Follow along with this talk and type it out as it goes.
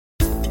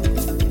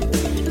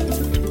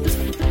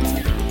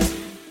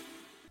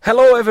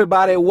Hello,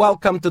 everybody.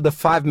 Welcome to the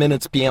 5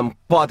 Minutes PM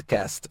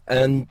podcast.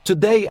 And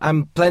today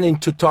I'm planning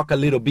to talk a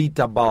little bit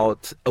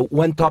about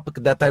one topic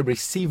that I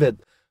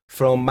received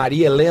from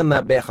Maria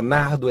Helena,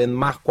 Bernardo, and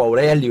Marco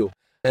Aurelio.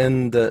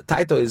 And the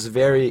title is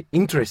very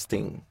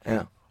interesting.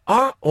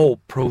 Are all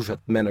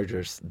project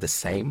managers the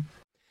same?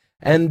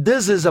 And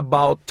this is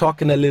about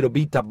talking a little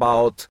bit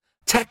about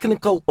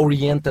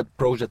technical-oriented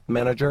project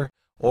manager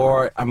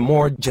or a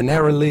more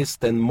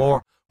generalist and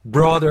more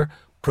broader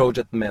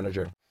project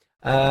manager.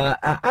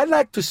 I'd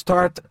like to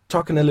start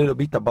talking a little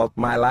bit about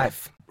my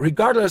life.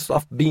 Regardless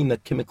of being a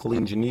chemical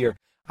engineer,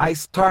 I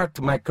start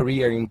my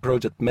career in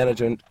project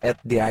management at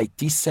the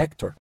IT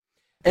sector.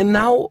 And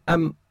now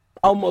I'm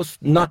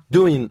almost not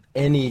doing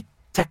any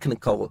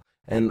technical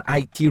and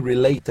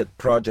IT-related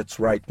projects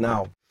right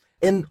now.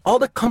 And all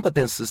the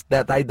competences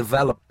that I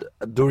developed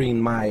during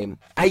my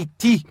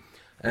IT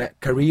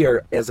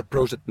career as a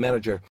project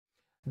manager,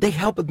 they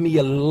helped me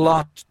a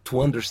lot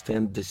to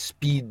understand the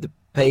speed, the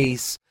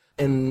pace,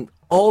 and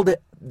all the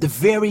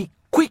very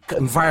quick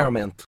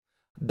environment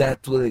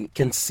that we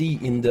can see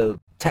in the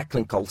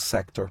technical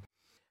sector.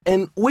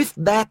 And with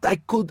that, I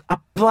could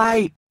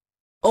apply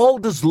all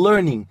this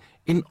learning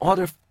in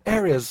other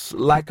areas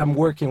like I'm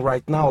working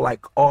right now,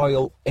 like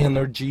oil,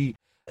 energy,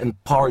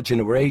 and power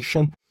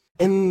generation.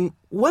 And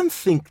one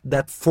thing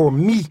that for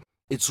me,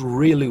 it's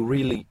really,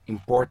 really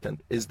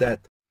important is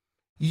that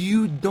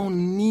you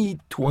don't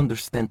need to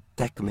understand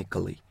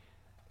technically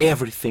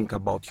everything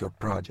about your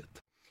project.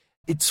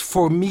 It's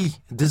for me,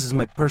 this is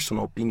my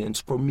personal opinion, it's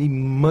for me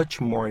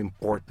much more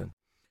important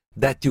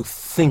that you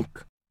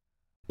think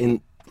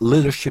in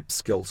leadership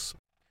skills,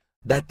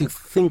 that you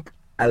think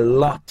a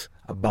lot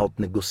about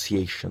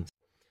negotiations,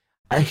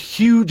 a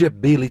huge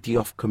ability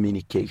of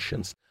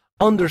communications,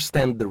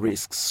 understand the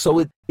risks.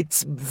 So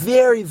it's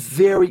very,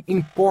 very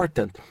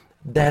important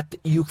that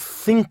you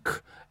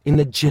think in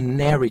a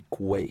generic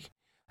way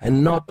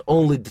and not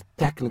only the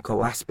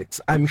technical aspects.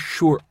 I'm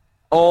sure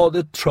all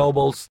the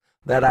troubles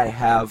that I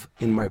have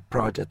in my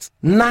projects,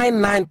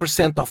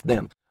 99% of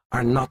them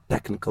are not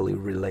technically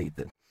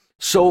related.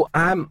 So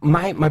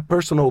my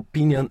personal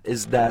opinion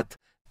is that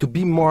to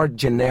be more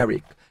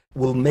generic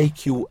will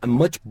make you a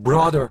much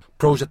broader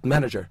project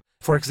manager.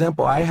 For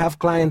example, I have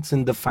clients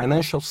in the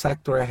financial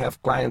sector, I have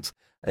clients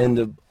in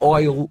the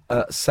oil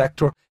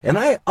sector, and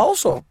I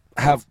also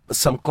have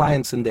some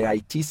clients in the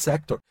IT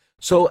sector.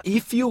 So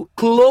if you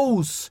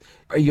close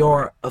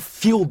your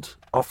field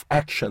of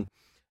action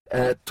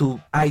to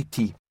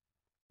IT,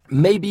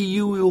 maybe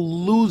you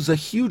will lose a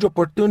huge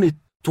opportunity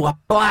to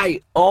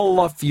apply all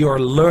of your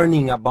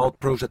learning about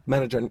project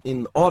management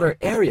in other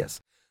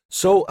areas.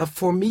 So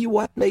for me,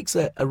 what makes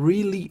a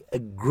really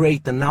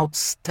great and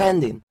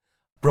outstanding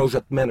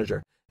project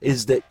manager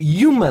is the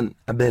human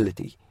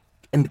ability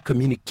and the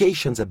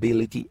communications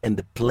ability and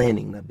the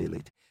planning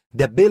ability.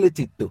 The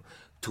ability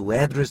to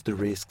address the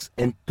risks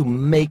and to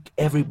make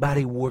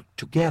everybody work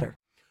together.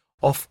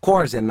 Of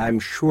course, and I'm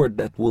sure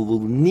that we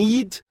will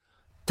need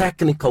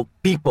technical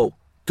people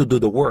to do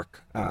the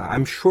work.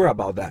 I'm sure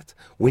about that.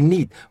 We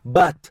need.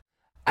 But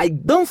I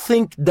don't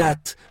think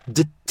that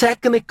the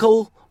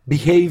technical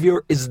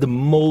behavior is the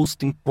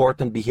most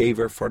important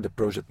behavior for the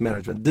project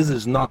management. This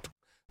is not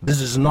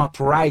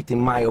right in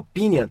my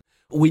opinion.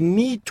 We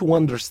need to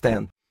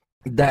understand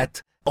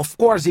that, of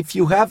course, if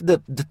you have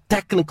the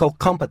technical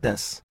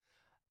competence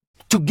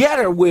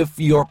together with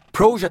your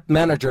project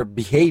manager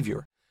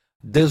behavior,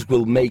 this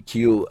will make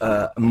you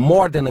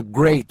more than a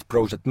great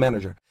project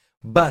manager.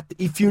 But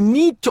if you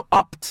need to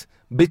opt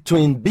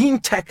between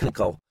being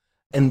technical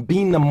and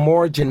being a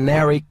more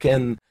generic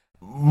and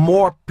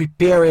more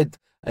prepared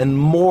and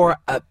more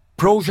a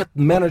project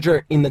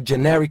manager in a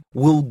generic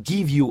will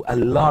give you a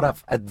lot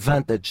of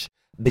advantage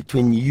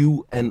between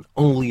you and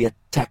only a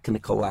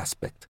technical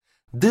aspect.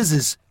 This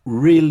is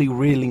really,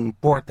 really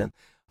important.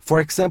 For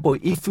example,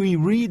 if we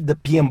read the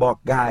PMBOK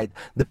guide,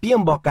 the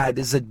PMBOK guide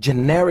is a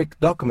generic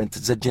document,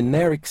 it's a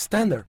generic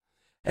standard.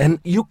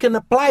 And you can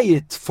apply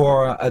it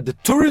for the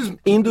tourism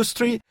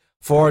industry,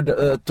 for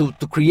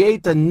to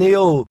create a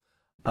new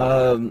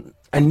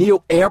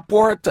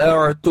airport,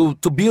 or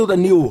to build a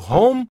new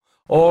home,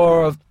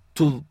 or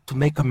to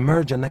make a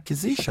merger and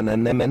acquisition,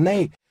 an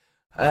M&A.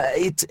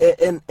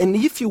 And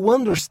if you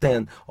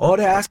understand all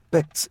the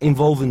aspects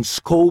involving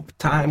scope,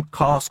 time,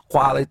 cost,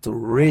 quality,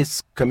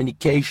 risk,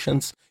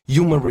 communications,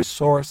 human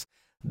resource,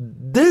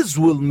 this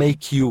will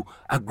make you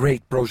a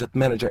great project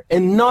manager.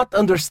 And not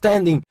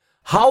understanding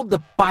how the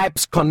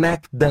pipes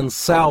connect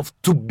themselves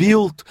to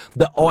build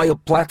the oil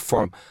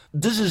platform.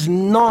 This is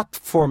not,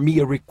 for me,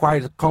 a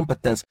required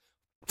competence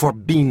for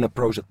being a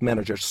project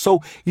manager.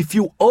 So if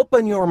you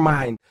open your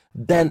mind,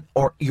 then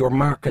or your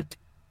market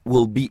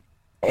will be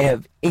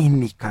have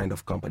any kind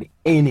of company,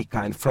 any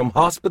kind, from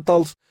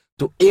hospitals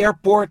to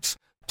airports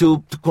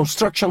to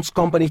constructions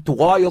company to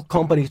oil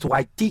company to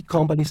IT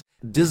companies.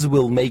 This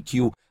will make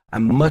you a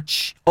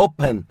much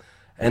open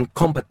and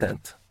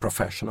competent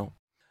professional.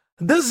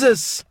 This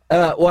is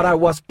what I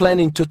was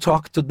planning to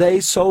talk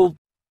today, so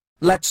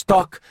let's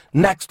talk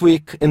next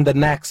week in the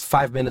next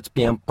 5 Minutes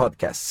PM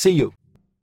podcast. See you.